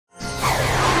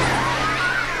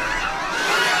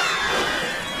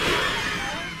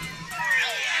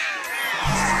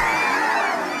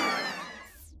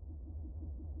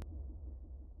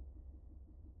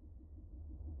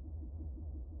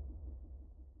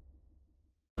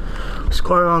What's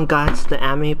going on, guys? The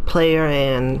anime player,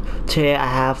 and today I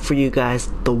have for you guys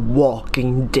The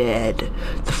Walking Dead,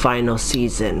 the final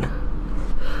season.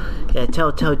 Yeah,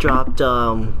 Telltale dropped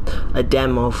a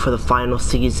demo for the final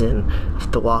season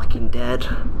of The Walking Dead.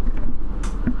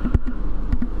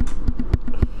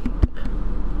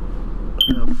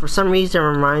 For some reason, it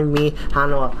reminded me, I don't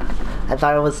know, I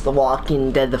thought it was The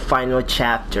Walking Dead, the final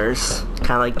chapters.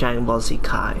 Kind of like Dragon Ball Z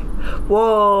Kai.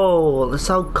 Whoa, that's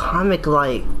so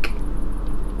comic-like.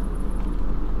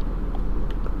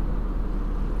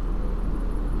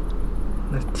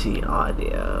 Let's see,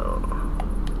 audio.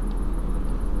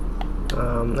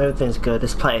 Everything's good.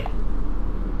 Let's play.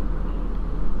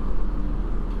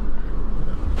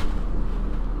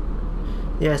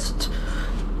 Yes.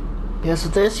 Yeah, so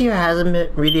this year hasn't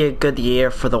been really a good year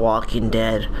for The Walking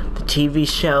Dead, the TV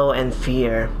show and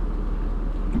Fear.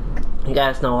 You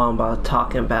guys know what I'm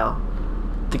talking about.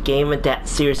 The game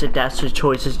series adapts to the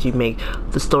choices you make.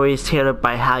 The story is tailored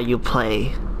by how you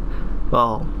play.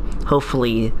 Well,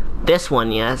 hopefully this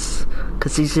one, yes,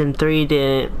 because season 3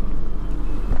 didn't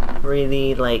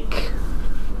really like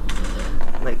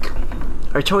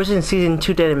our choices in season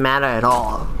 2 didn't matter at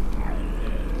all.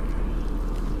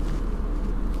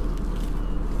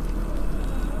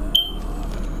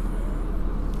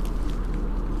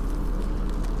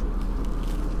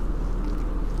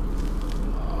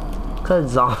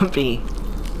 Cause zombie.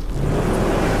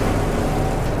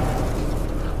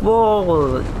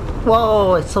 Whoa,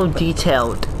 whoa! It's so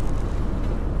detailed.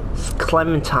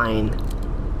 Clementine.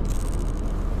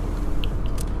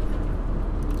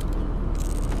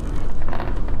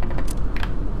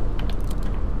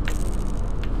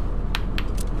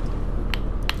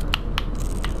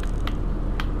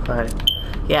 Right.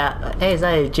 Yeah, hey, is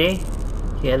that a G?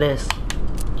 Yeah, it is.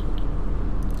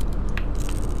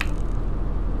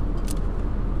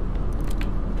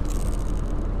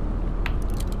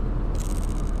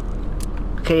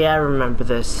 Okay, yeah, I remember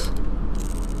this.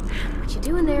 What you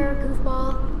doing there,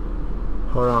 goofball?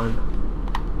 Hold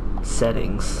on.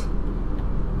 Settings.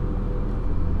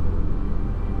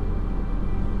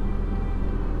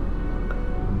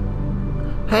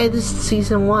 Hey, this is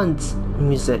season 1's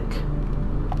music.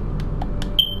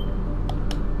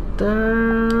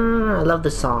 I love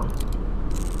this song.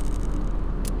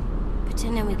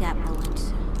 Pretending we got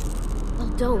bullets. Well,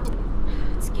 don't.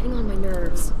 It's getting on my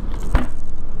nerves.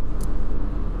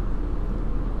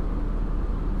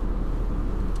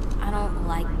 I don't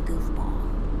like goofball.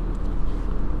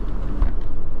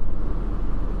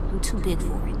 I'm too big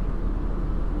for it.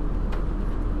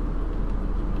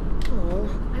 Oh,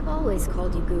 I've always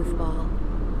called you goofball.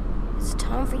 It's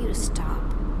time for you to stop.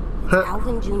 It's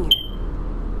Alvin Jr.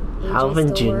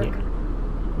 Alvin Jr.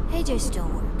 AJ still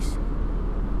works.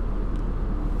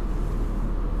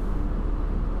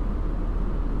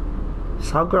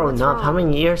 It's all grown up. How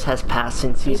many years has passed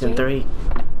since season 3?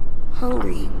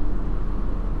 Hungry.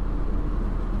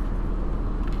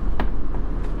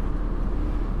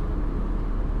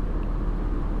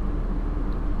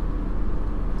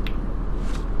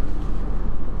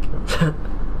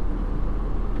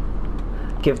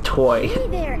 Give toy. Hey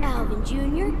there, Alvin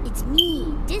Jr. It's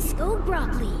me, Disco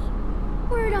Broccoli.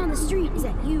 Word on the street is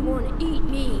that you want to eat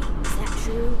me. Is that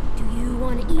true? Do you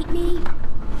want to eat me?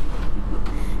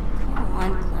 Come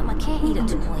on, Clem, I can't eat a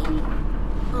toy.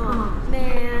 Oh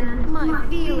man, my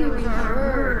feelings are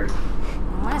hurt.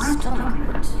 My stomach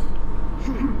hurts.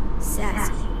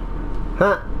 Sassy.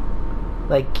 Huh?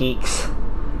 Like geeks.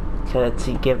 Okay, let's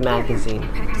see, give magazine.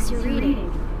 Practice your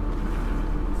reading.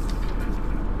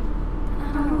 I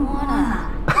don't wanna.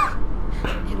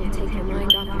 It'll take your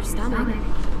mind off your stomach.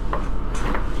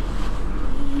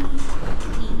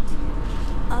 Heat.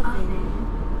 Oven.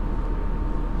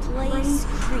 Place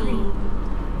cream.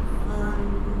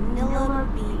 Vanilla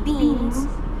beans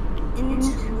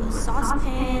into a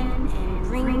saucepan and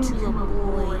bring to a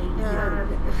boil.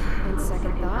 On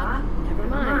second thought, never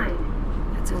mind.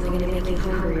 That's only gonna make you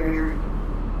hungrier.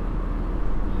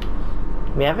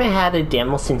 We haven't had a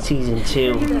demo since season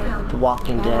 2, The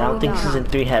Walking Dead. I don't think season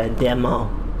 3 had a demo.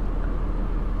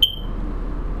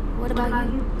 What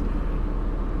about you?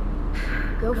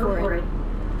 Go for it.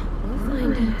 We'll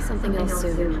find something else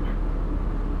soon.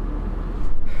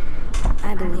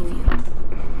 I believe you.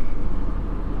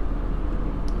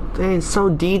 Dang, it's so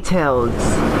detailed.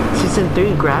 Season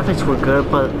 3 graphics were good,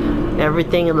 but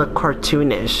everything looked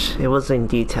cartoonish. It wasn't in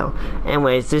detail.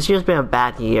 Anyways, this year's been a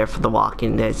bad year for The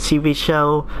Walking Dead TV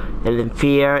show, and then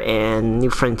Fear and New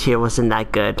Frontier wasn't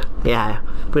that good. Yeah,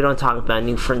 we don't talk about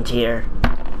New Frontier.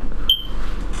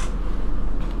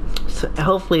 So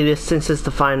hopefully since it's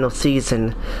the final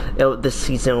season, this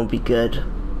season will be good.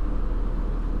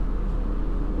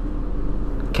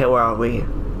 Okay, where are we?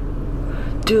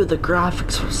 Dude, the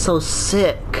graphics were so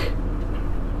sick.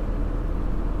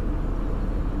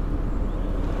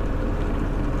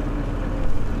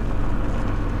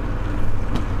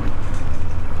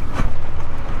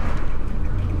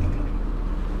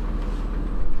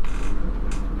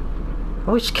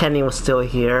 I wish Kenny was still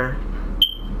here.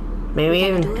 Maybe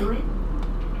even...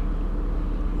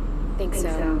 Think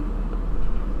so.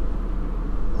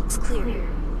 Looks clear.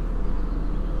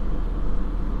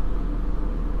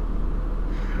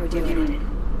 We're doing it.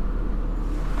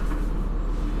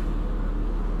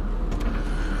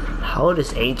 How old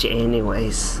is AJ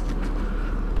anyways?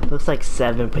 Looks like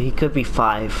 7, but he could be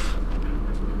 5.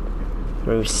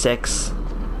 Maybe 6.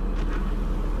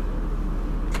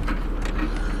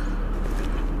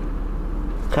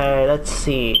 Okay, let's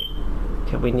see.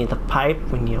 Okay, we need a pipe,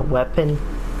 we need a weapon.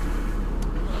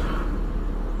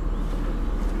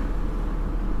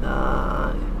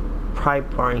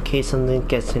 Pipe bar in case something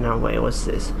gets in our way. What's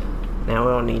this? Now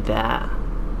we don't need that.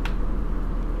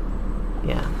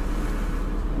 Yeah.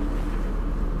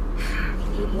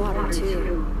 We need water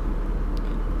too.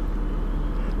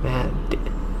 Man,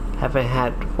 haven't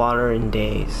had water in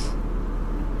days.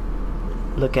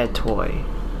 Look at toy.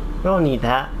 We don't need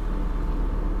that.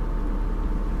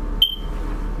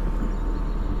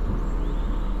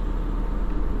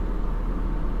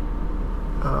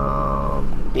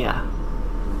 Yeah.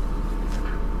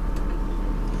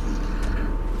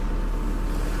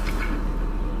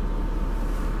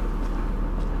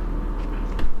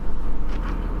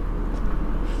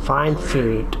 Find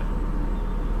food.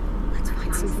 Let's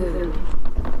find some food.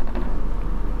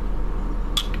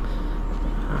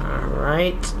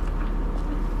 Alright.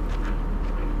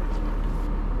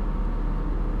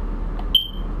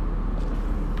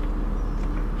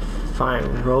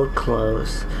 Fine, road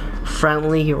closed.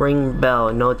 Friendly ring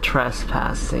bell, no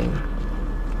trespassing.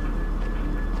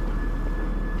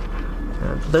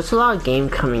 There's a lot of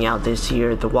games coming out this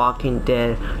year. The Walking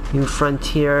Dead, New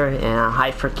Frontier, and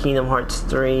Hype for Kingdom Hearts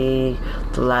 3,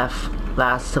 The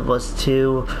Last of Us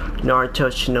 2, Naruto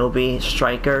Shinobi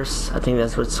Strikers. I think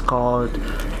that's what it's called.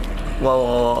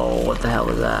 Whoa, what the hell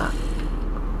was that?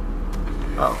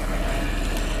 Oh.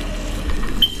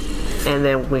 And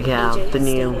then we have the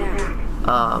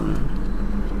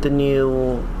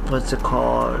new, what's it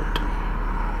called?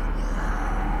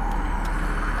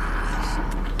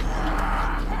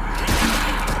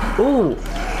 Ooh!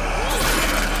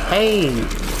 Hey!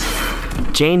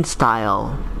 Jane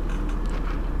style.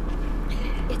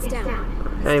 It's down.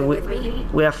 Hey,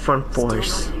 we have front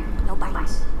force. No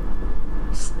bites.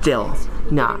 Still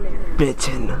not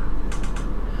bitten.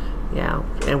 Yeah,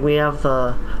 and we have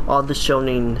all the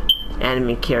shonen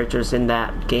anime characters in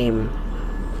that game.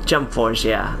 Jump Force,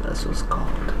 yeah, that's what it's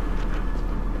called.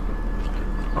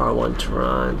 R1 to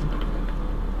run.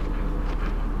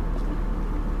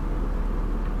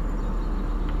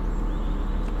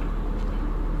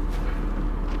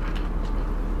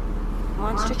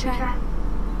 Monster trap?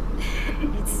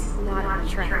 It's not a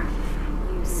trap.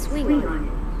 You swing on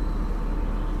it.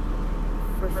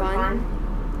 For fun?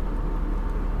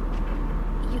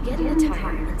 You get in a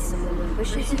tire and someone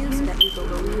pushes you so that you go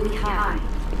really high.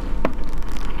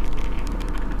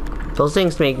 Those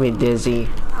things make me dizzy.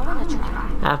 I wanna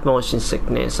try. I have motion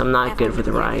sickness. I'm not good with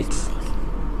the rides.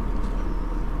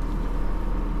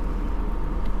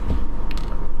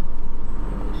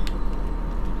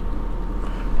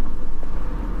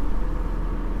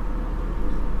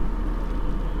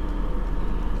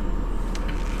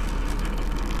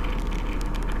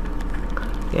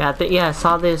 Yeah, I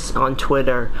saw this on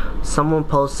Twitter. Someone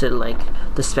posted like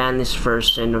the Spanish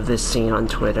version of this scene on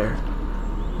Twitter.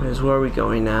 Where are we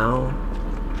going now?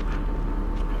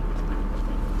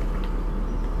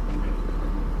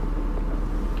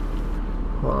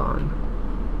 Hold on.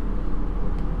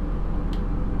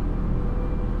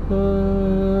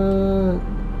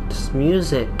 This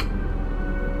music.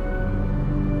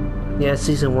 Yeah,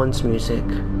 season 1's music.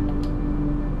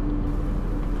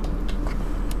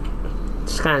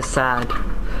 It's kind of sad,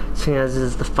 seeing as this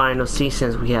is the final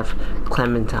season. We have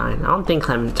Clementine. I don't think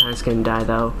Clementine's gonna die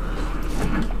though.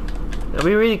 It'd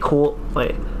be really cool.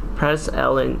 Wait, press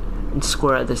L and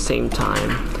square at the same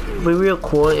time. It'd be real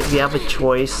cool if you have a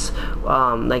choice,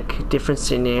 like different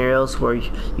scenarios where you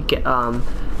get,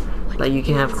 like you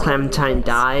can have Clementine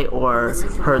die or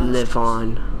her live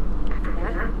on.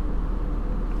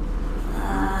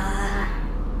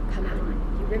 Come on,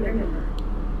 you remember.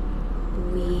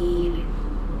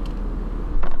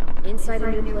 Inside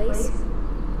a new place,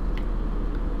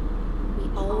 we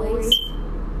always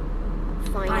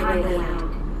find a way out.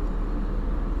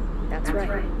 That's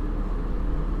right.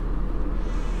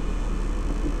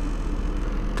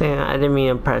 Damn, I didn't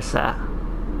mean to press that.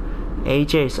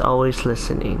 AJ's always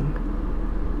listening.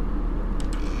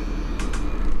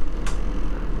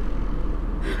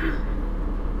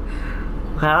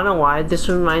 I don't know why this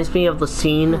reminds me of the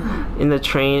scene in the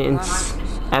train in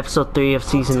episode 3 of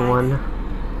season 1.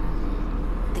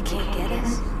 They can't get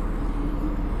us.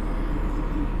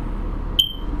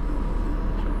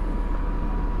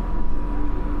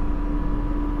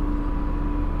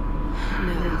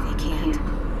 No, they can't.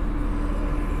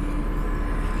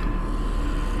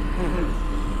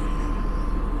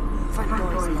 Front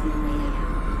door's illuminated.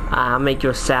 I'll make you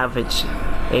a savage,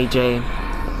 AJ.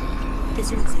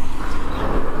 This one's locked.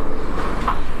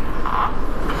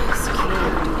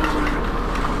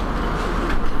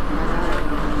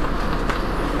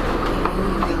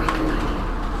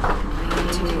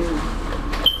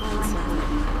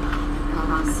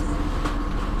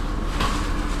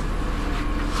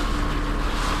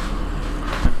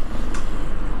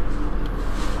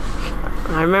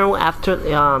 I remember after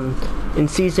in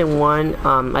season 1,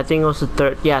 I think it was the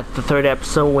third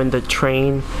episode when the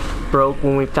train broke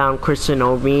when we found Kristen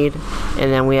O'Reed,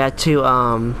 and then we had to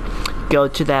go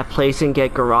to that place and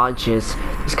get garages.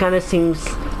 This kind of seems,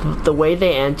 the way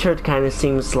they entered kind of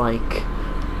seems like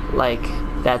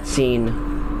that scene.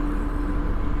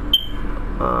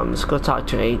 Let's go talk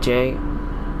to AJ.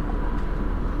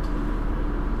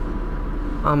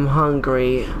 I'm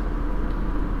hungry.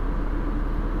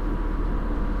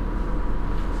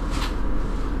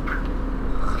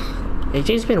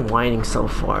 AJ's been whining so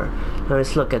far. Now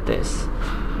let's look at this.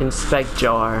 Inspect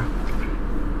jar.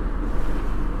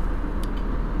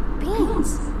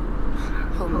 Beans.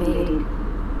 Homemade.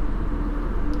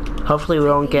 Hopefully we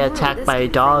don't get attacked by a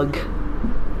dog.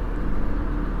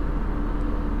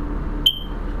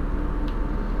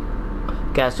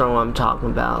 Guys don't know what I'm talking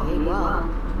about. Ate well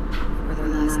for their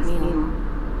last meal.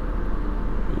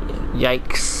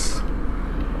 Yikes.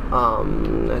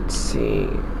 Let's see.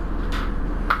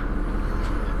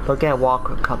 Look at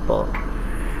Walker couple.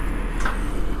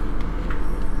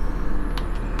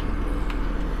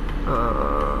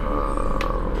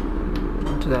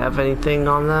 Do they have anything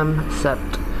on them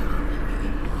except?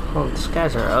 Oh, these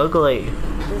guys are ugly.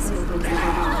 This opens the door.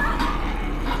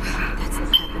 That's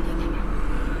not happening.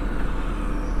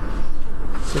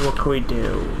 So what can we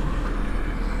do?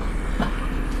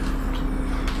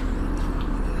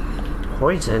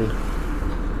 Poison.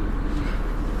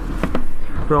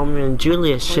 Romeo and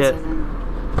Juliet shit.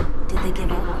 Did they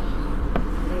give up?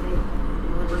 They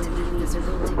wanted to be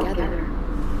miserable together,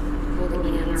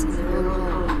 holding hands in their own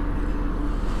home.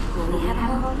 Will we have a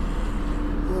home?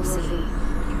 We'll see.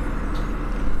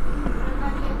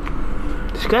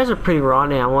 These guys are pretty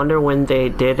rotten. I wonder when they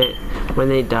did it, when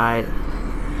they died.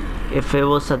 If it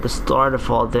was at the start of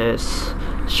all this.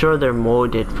 Sure they're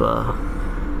molded, but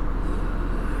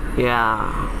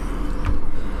yeah.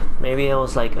 Maybe it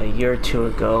was like a year or two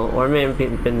ago, or maybe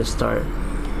it been the start.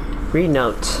 Read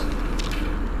notes.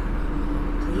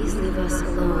 Please leave us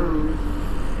alone.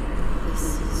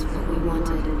 This is what we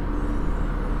wanted.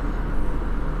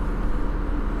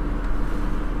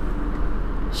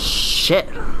 Shit.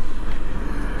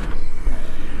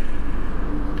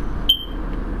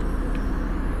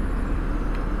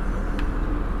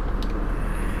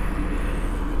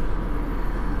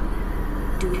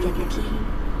 Do we get the key?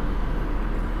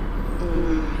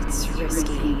 It's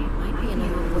risky. Might be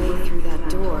another way through that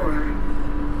door.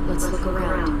 Let's look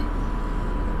around.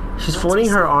 She's folding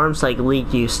her arms like Lee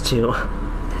used to.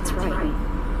 That's right.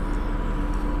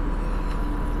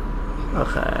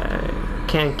 Okay.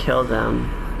 Can't kill them.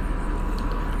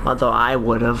 Although I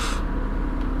would've.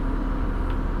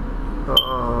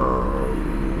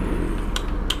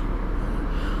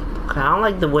 I don't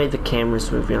like the way the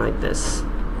camera's moving like this.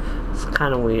 It's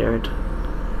kind of weird.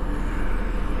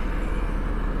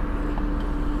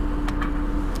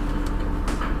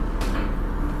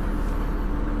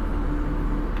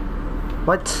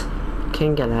 What?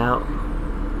 Can't get out.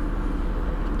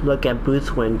 Look at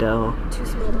booth window. Too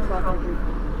small to clock in.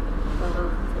 Well,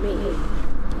 for me.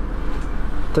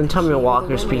 Don't tell me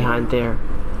Walker's behind there.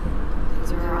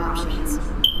 Those are our options.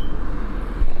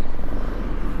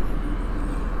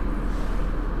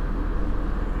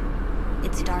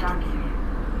 It's dark in there.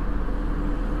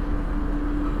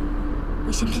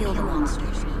 We should kill the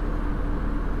monsters.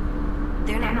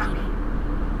 They're not people.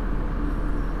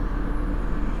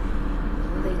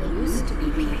 They used to be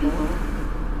people.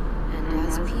 And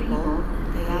as people,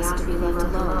 they asked to be left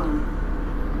alone.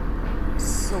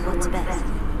 So what's best?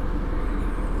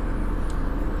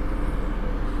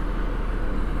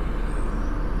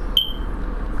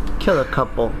 Kill a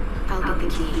couple. I'll get the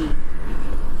key.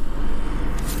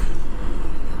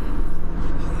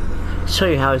 Show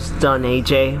you how it's done,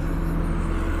 AJ.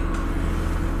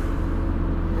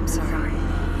 I'm sorry.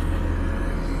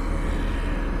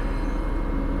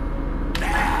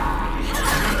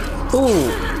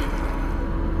 Ooh.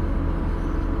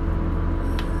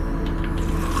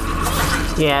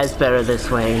 Yeah, it's better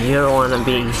this way. You don't want to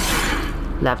be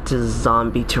left to the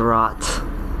zombie to rot.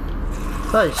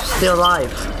 Oh, she's still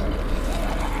alive.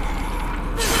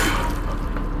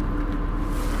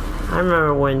 I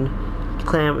remember when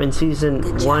Clam in season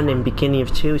 1 and beginning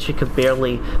of 2, she could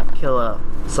barely kill a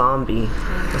zombie.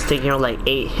 It was taking her like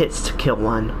 8 hits to kill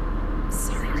one.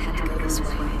 Sorry it had to go this way.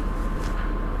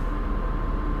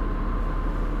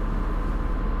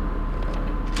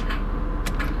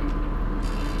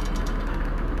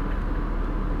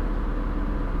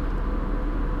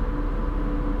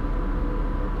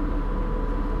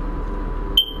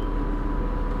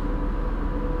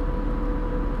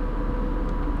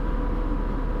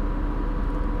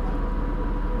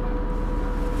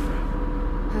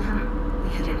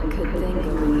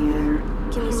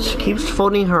 She keeps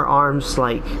folding her arms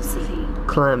like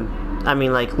Clem. I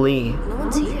mean like Lee. No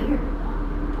one's here.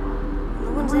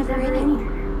 No one's ever in here.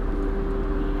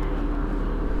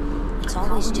 It's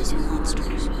always just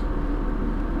monsters.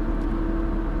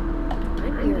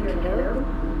 I'm here, kiddo.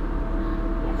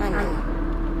 I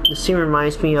know. The scene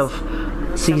reminds me of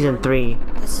season 3.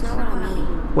 That's not what I mean.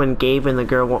 When Gabe and the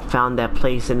girl found that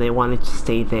place and they wanted to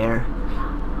stay there.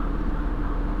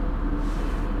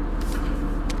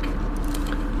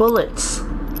 Bullets.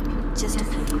 Just a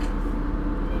few.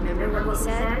 Remember what we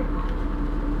said?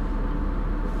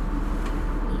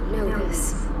 You know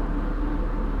this.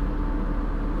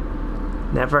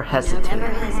 Never hesitate. Never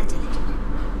hesitate.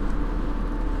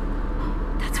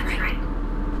 That's right.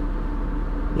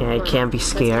 Yeah, you can't be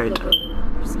scared.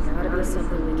 There's gotta be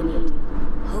something we can eat.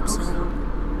 Hope so.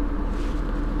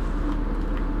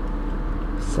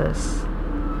 What's this?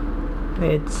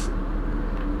 It's...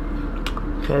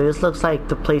 Okay, this looks like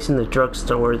the place in the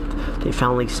drugstore where they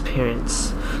found Lee's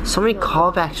parents. So many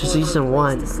callbacks to season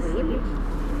 1.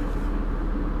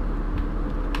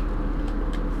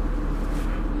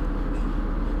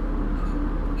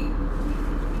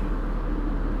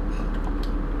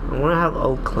 I wonder how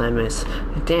old Clem is.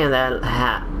 Damn, that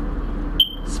hat.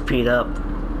 Speed up.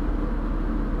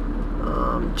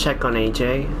 Check on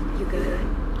AJ. You good?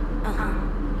 Uh-huh.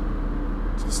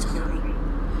 Just hungry.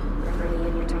 Hungry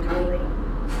in your tummy?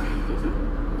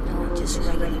 No, just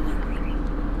regular hungry.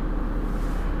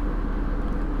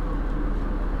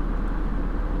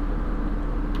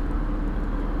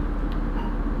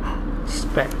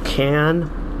 Spec can.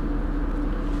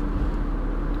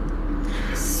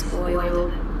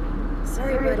 Spoiled.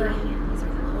 Sorry, buddy. These are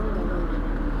long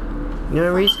gone. You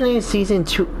know, recently in season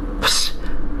 2. You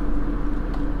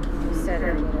said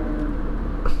it.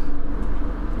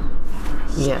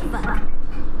 Yeah.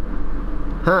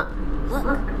 Huh.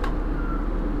 Look.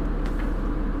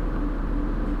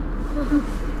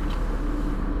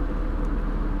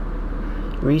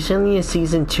 Recently in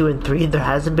season 2 and 3, there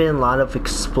hasn't been a lot of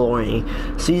exploring.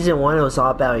 Season 1 it was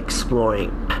all about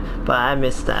exploring, but I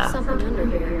missed that. Something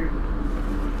under here.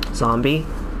 Zombie?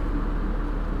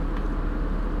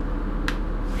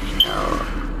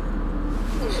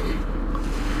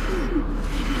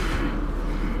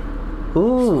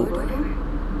 Ooh.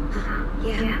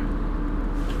 Yeah.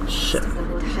 Shit.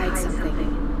 Someone to hide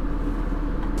something.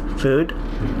 Food?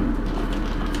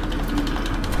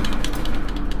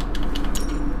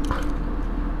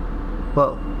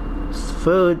 Whoa. It's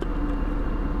food.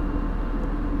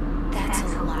 That's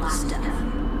a lot of stuff.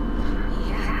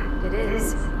 Yeah, it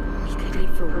is. We could eat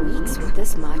for weeks with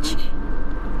this much.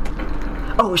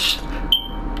 Oh sh!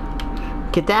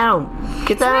 Get down!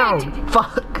 Get down!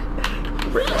 Fuck!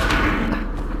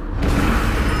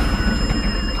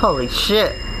 Holy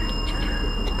shit!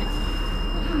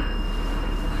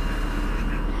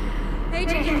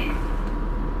 AJ!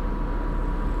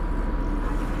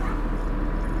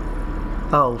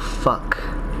 Oh fuck.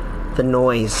 The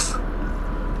noise.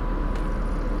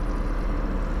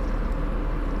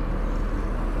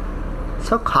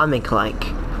 So comic-like.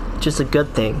 Just a good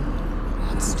thing.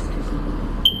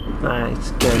 Alright,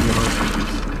 scare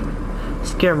monsters.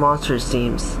 Scare monsters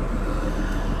seems.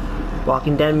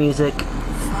 Walking Dead music.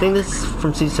 I think this is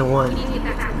from season 1.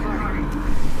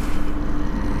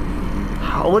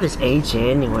 How old is AJ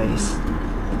anyways?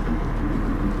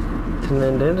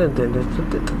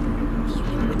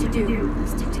 What to do?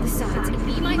 Stick to the sides and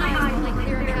be my eyes while I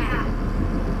clear a path.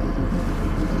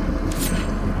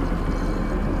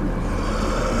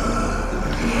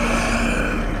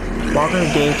 Walking in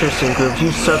dangerous in groups,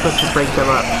 use circles to break them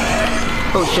up.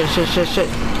 Oh shit, shit, shit, shit.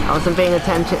 I wasn't paying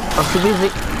attention. I was too busy.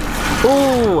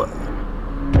 Ooh!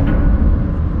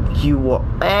 You were.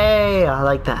 Hey, I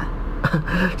like that.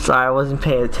 Sorry, I wasn't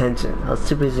paying attention. I was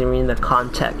too busy reading the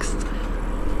context.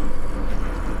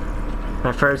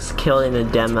 My first kill in a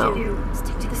demo.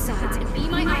 Stick to the sides and be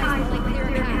my eyes while I clear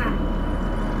a path.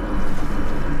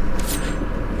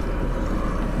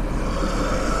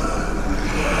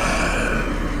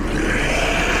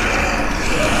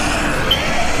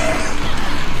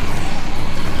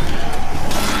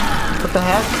 What the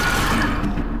heck?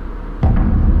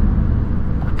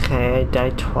 Okay, I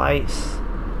died twice.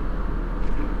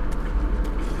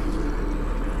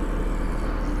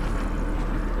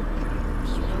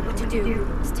 You know what to do.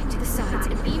 Stick to the sides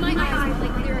and be my eyes while I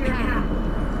clear a path.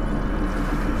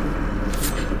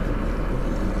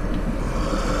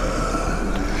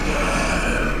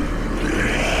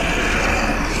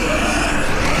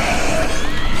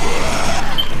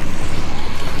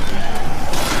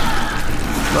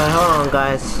 But hold on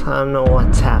guys, I don't know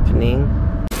what's happening.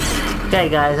 Okay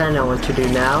guys, I know what to do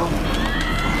now.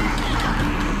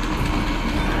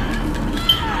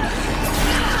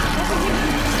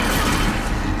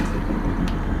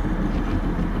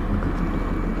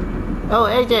 Oh,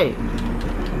 AJ!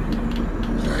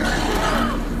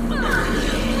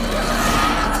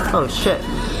 Oh shit.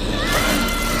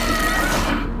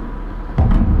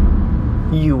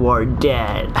 You are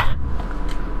dead.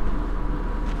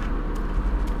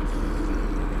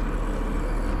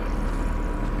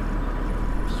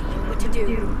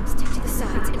 Do. Stick to the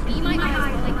sides and be my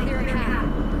eyes while I clear a path.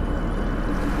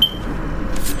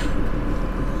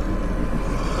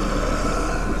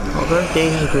 Well, they're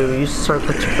dangerous group. Use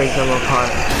circuit to break them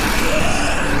apart.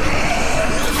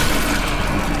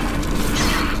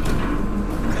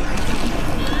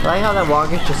 I like how that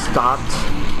walker just stopped.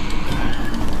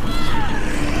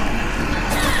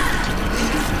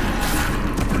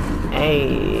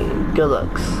 Hey, good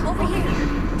looks. Over here.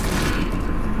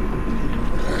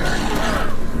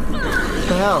 What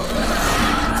the hell?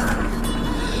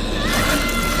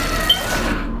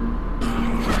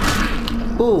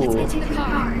 Ooh. Let's get to the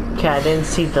car. Okay, I didn't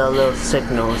see the little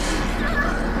signals.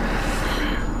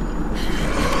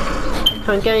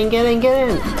 Come on, get in, get in, get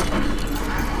in!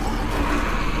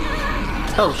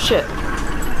 Oh shit.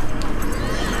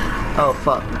 Oh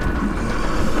fuck.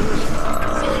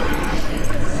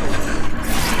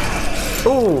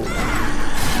 Ooh.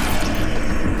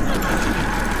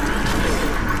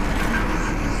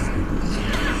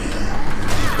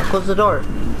 Close the door.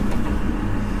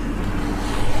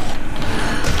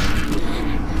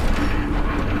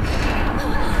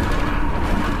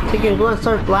 Take your gun and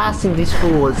start blasting these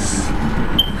fools.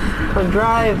 Come on,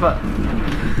 drive. What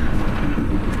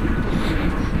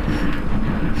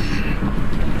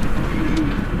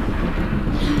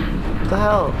the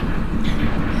hell?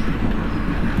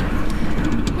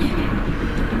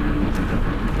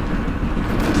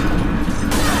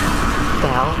 What the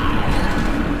hell?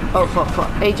 Oh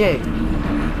fuck, AJ.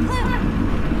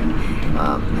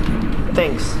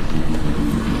 Thanks.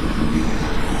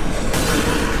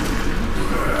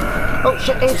 Oh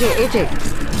shit, AJ.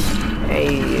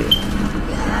 Hey.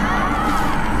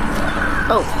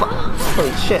 Oh fuck.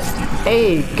 Holy shit.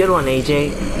 Hey, good one,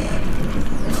 AJ.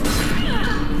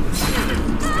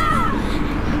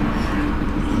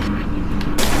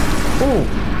 Ooh.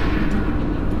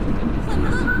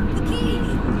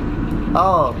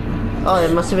 Oh,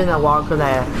 it must have been that walker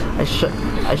that I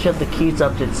shoved the keys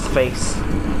up its face.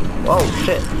 Oh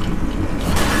shit.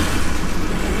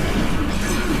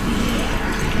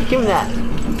 Give me that.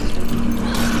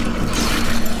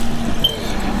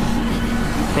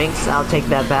 Thanks, I'll take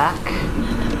that back.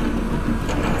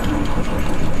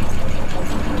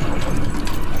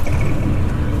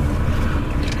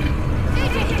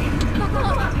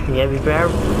 Yeah, be better,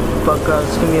 fucker.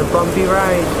 It's gonna be a bumpy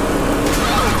ride.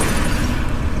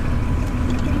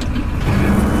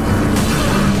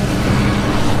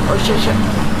 Oh shit.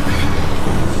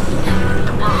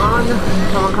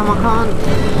 Come on.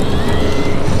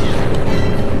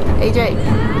 AJ.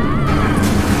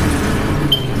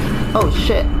 Oh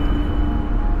shit.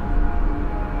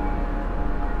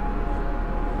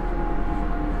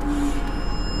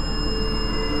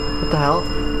 What the hell?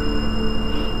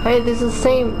 Hey, this is the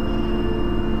same.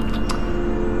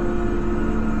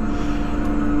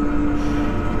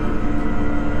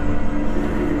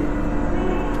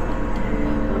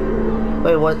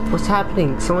 Wait, what's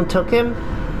happening? Someone took him?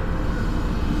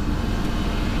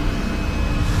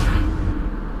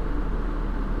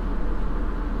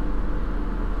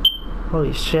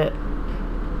 Holy shit.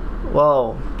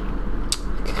 Whoa.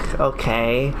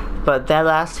 Okay. But that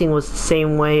last scene was the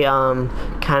same way,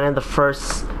 kind of the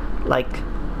first, like,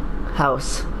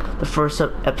 house. The first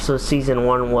episode of season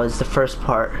 1 was the first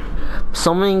part.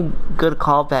 So many good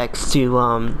callbacks to,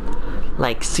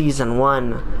 like, season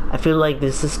 1. I feel like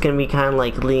this is gonna be kind of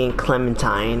like Lee and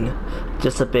Clementine,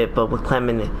 just a bit, but with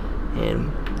Clement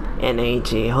and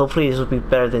AJ. Hopefully this will be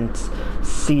better than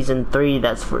season 3,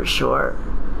 that's for sure.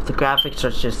 The graphics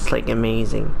are just, like,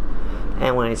 amazing.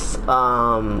 Anyways,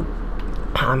 I'm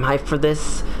hyped for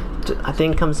this. I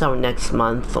think it comes out next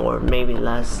month, or maybe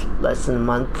less than a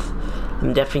month.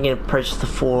 I'm definitely gonna purchase the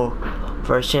full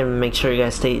version. Make sure you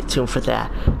guys stay tuned for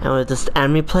that. And with this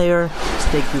anime player,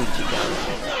 stay Gucci, guys.